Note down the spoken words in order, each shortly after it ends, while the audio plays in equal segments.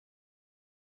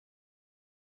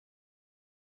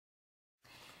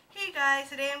Hey guys,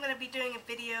 today I'm going to be doing a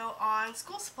video on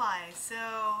school supplies. So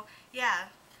yeah,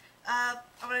 I'm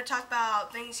going to talk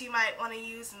about things you might want to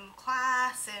use in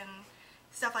class and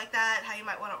stuff like that, how you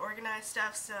might want to organize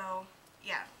stuff. So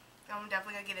yeah, I'm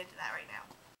definitely going to get into that right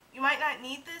now. You might not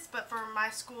need this, but for my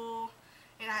school,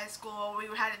 in high school, we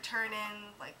had to turn in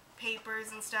like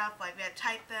papers and stuff, like we had to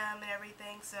type them and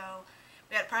everything. So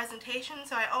we had presentations,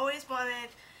 so I always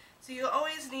wanted, so you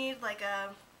always need like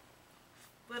a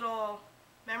little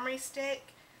memory stick.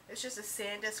 It's just a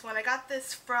SanDisk one. I got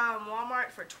this from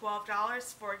Walmart for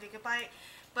 $12 for a gigabyte,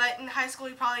 but in high school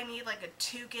you probably need like a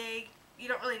 2 gig. You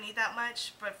don't really need that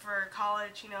much, but for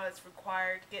college, you know, it's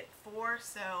required to get 4,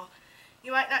 so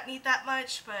you might not need that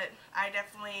much, but I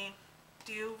definitely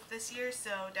do this year,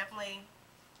 so definitely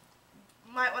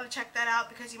might want to check that out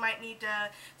because you might need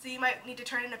to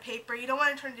turn in a paper. You don't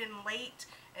want to turn it in late,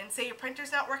 and say your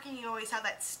printer's not working, you always have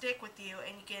that stick with you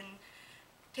and you can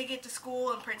take it to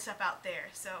school and print stuff out there.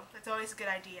 So that's always a good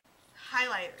idea.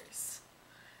 Highlighters.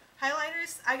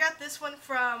 I got this one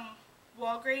from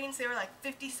Walgreens. They were like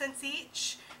 50 cents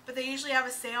each, but they usually have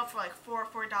a sale for like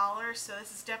 $4, so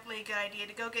this is definitely a good idea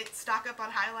to go stock up on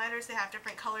highlighters. They have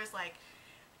different colors like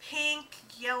pink,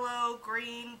 yellow,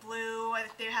 green, blue, and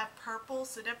they have purple,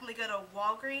 so definitely go to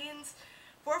Walgreens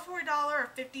for $4 or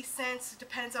 50 cents,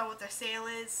 depends on what their sale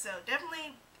is. So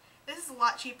definitely this is a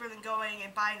lot cheaper than going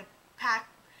and buying a pack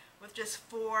with just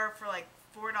 4 for like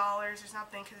 $4 or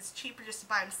something, because it's cheaper just to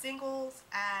buy them singles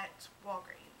at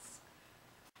Walgreens.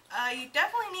 You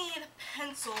definitely need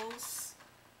pencils.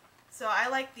 So I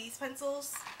like these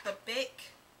pencils, the Bic,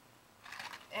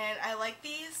 and I like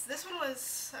these. This one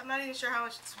was, I'm not even sure how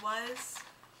much this was,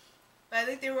 but I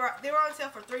think they were on sale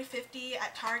for $3.50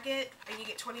 at Target, and you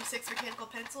get 26 mechanical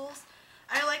pencils.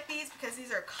 I like these because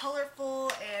these are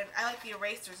colorful, and I like the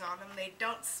erasers on them. They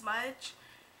don't smudge,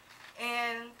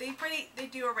 and they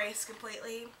do erase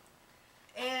completely.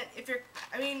 And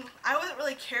I wasn't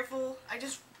really careful.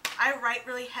 I write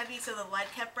really heavy, so the lead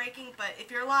kept breaking. But if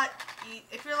you're a lot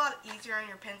easier on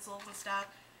your pencils and stuff,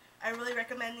 I really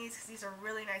recommend these because these are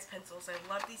really nice pencils.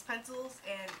 I love these pencils,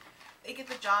 and they get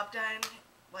the job done.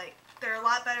 Like, they're a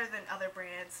lot better than other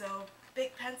brands. So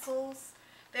Bic pencils.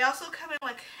 They also come in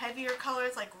like heavier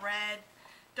colors like red,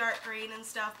 dark green and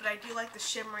stuff, but I do like the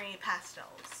shimmery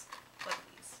pastels like these.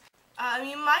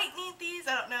 You might need these,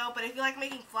 I don't know, but if you like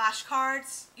making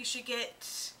flashcards, you should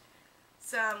get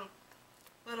some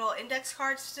little index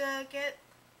cards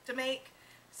to make.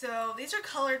 So these are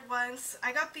colored ones.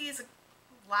 I got these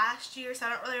last year, so I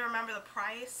don't really remember the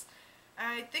price.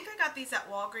 I think I got these at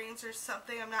Walgreens or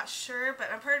something, I'm not sure, but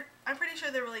I'm pretty sure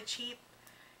they're really cheap.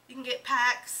 You can get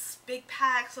packs, big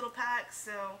packs, little packs,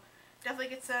 so definitely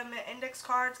get some index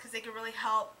cards because they can really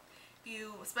help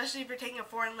you, especially if you're taking a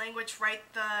foreign language. Write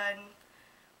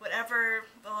whatever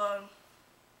the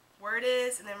word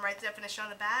is and then write the definition on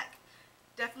the back.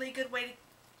 Definitely a good way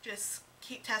to just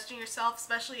keep testing yourself,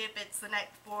 especially if it's the night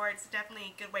before. It's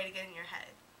definitely a good way to get in your head.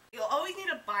 You'll always need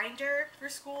a binder for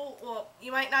school. Well,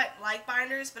 you might not like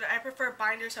binders, but I prefer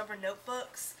binders over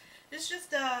notebooks. This is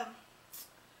just a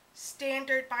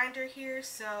standard binder here,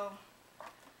 so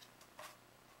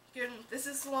this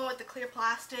is the one with the clear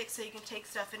plastic, so you can take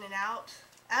stuff in and out.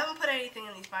 I haven't put anything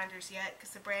in these binders yet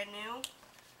because they're brand new.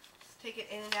 Just take it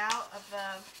in and out of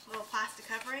the little plastic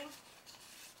covering.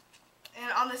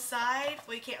 And on the side,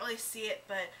 well, you can't really see it,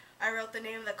 but I wrote the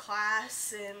name of the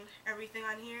class and everything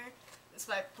on here. It's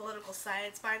my political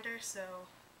science binder, so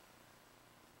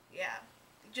yeah,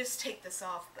 just take this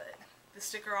off, but the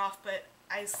sticker off, but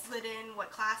I slid in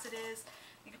what class it is.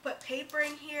 You can put paper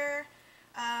in here.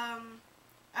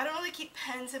 I don't really keep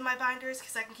pens in my binders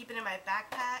because I can keep it in my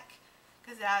backpack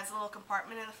because it has a little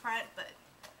compartment in the front, but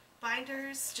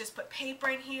binders, just put paper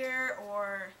in here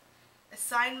or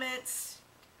assignments.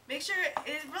 Make sure, it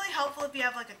is really helpful if you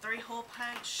have like a 3-hole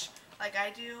punch like I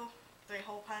do.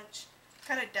 3-hole punch.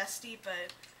 Kind of dusty,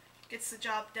 but gets the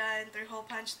job done. 3-hole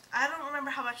punch. I don't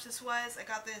remember how much this was. I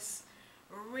got this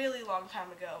a really long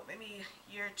time ago, maybe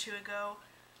a year or 2 ago.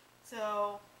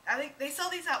 So I think they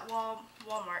sell these at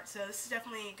Walmart, so this is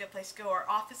definitely a good place to go. Or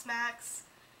Office Max,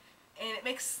 and it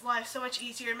makes life so much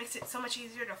easier. It makes it so much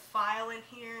easier to file in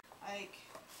here. Like,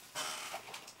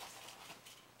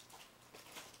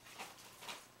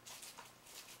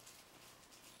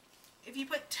 if you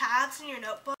put tabs in your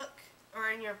notebook or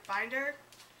in your binder,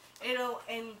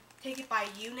 and take it by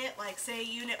unit, like say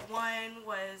unit 1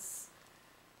 was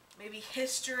maybe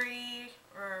history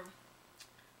or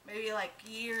maybe like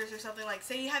years or something. Like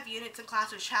say you have units in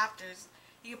class or chapters,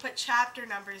 you can put chapter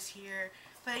numbers here,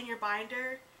 put in your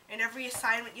binder, and every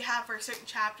assignment you have for a certain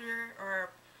chapter or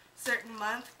certain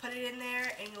month, put it in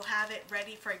there, and you'll have it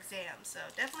ready for exams. So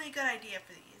definitely a good idea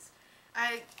for these.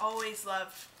 I always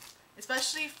loved,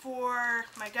 especially for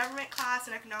my government class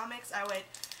in economics, I would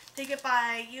take it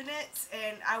by units,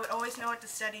 and I would always know what to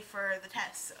study for the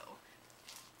test. So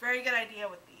very good idea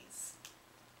with these.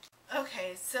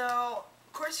 Okay, so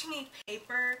of course you need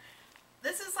paper.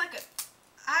 This is like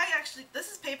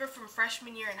this is paper from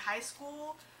freshman year in high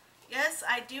school. Yes,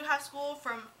 I do have school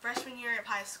from freshman year of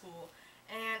high school,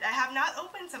 and I have not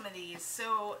opened some of these,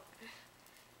 so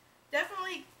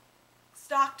definitely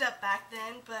stocked up back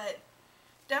then, but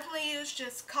definitely use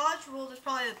just college ruled is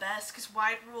probably the best, because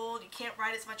wide ruled, you can't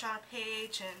write as much on a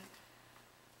page, and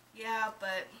yeah,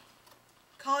 but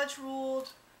college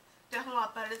ruled, definitely a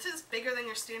lot better. This is bigger than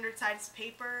your standard size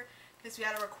paper, because we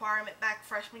had a requirement back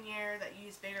freshman year that you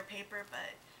use bigger paper,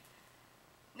 but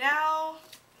now,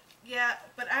 yeah,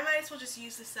 but I might as well just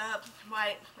use this up.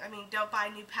 Don't buy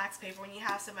new packs paper when you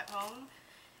have some at home.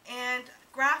 And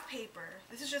graph paper.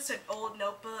 This is just an old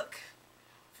notebook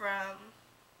from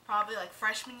probably like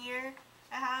freshman year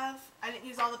I didn't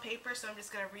use all the paper, so I'm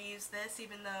just going to reuse this,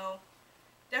 even though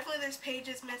definitely there's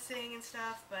pages missing and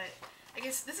stuff, but I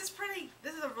guess this is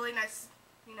a really nice,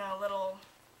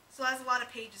 still has a lot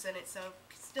of pages in it, so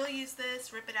still use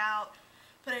this, rip it out,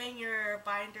 put it in your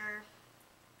binder.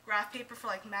 Graph paper for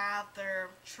like math or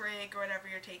trig or whatever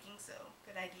you're taking, so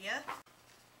good idea.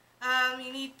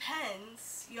 You need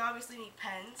pens. You obviously need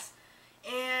pens.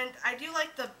 And I do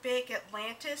like the Bic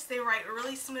Atlantis. They write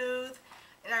really smooth,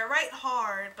 and I write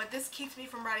hard, but this keeps me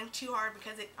from writing too hard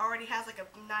because it already has like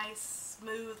a nice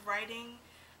smooth writing.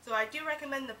 So I do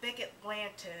recommend the Bic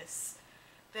Atlantis.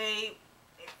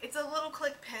 It's a little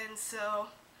click pen, so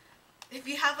if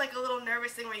you have like a little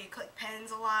nervous thing where you click pens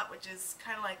a lot, which is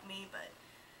kind of like me, but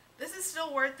this is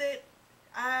still worth it.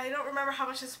 I don't remember how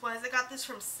much this was. I got this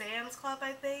from Sam's Club,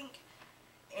 I think,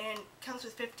 and it comes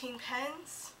with 15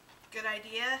 pens. Good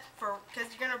idea,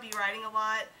 because you're going to be writing a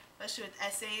lot, especially with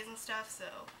essays and stuff, so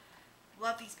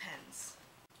love these pens.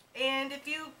 And if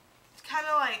you kind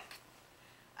of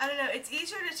I don't know, it's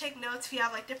easier to take notes if you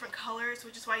have like different colors,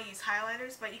 which is why you use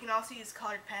highlighters, but you can also use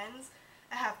colored pens.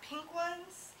 I have pink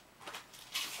ones,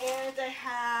 and I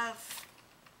have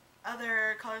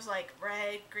other colors like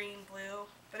red, green, blue,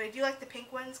 but I do like the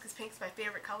pink ones because pink's my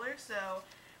favorite color. So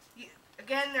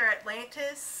again, they're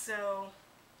Atlantis, so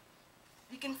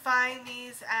you can find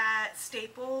these at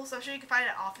Staples. I'm sure you can find it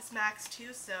at Office Max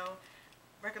too, so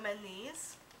recommend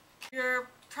these. You're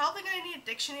probably going to need a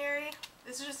dictionary.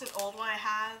 This is just an old one I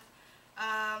have.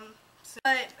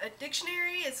 But a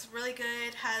dictionary is really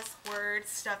good, has words,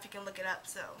 stuff, you can look it up,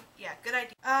 so yeah, good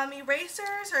idea.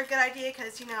 Erasers are a good idea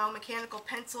because, mechanical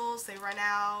pencils, they run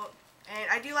out. And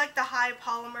I do like the high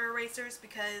polymer erasers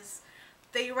because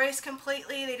they erase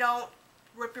completely, they don't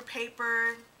rip your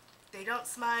paper, they don't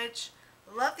smudge.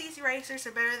 Love these erasers,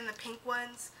 they're better than the pink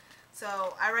ones.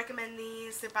 So I recommend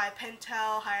these. They're by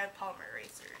Pentel high polymer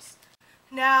erasers.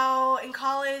 Now, in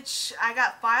college, I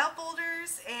got file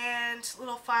folders and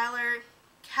little filer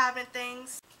cabinet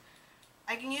things.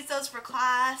 I can use those for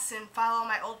class and file all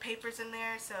my old papers in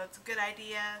there, so it's a good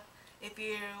idea if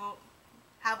you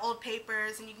have old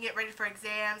papers and you can get ready for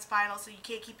exams, finals, so you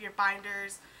can't keep your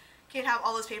binders, can't have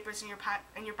all those papers in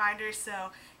your binders,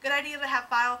 so good idea to have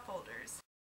file folders.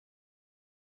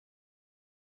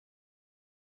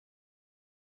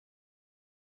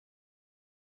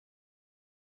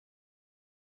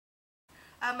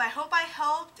 I hope I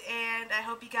helped, and I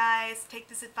hope you guys take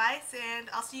this advice, and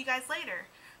I'll see you guys later.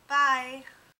 Bye!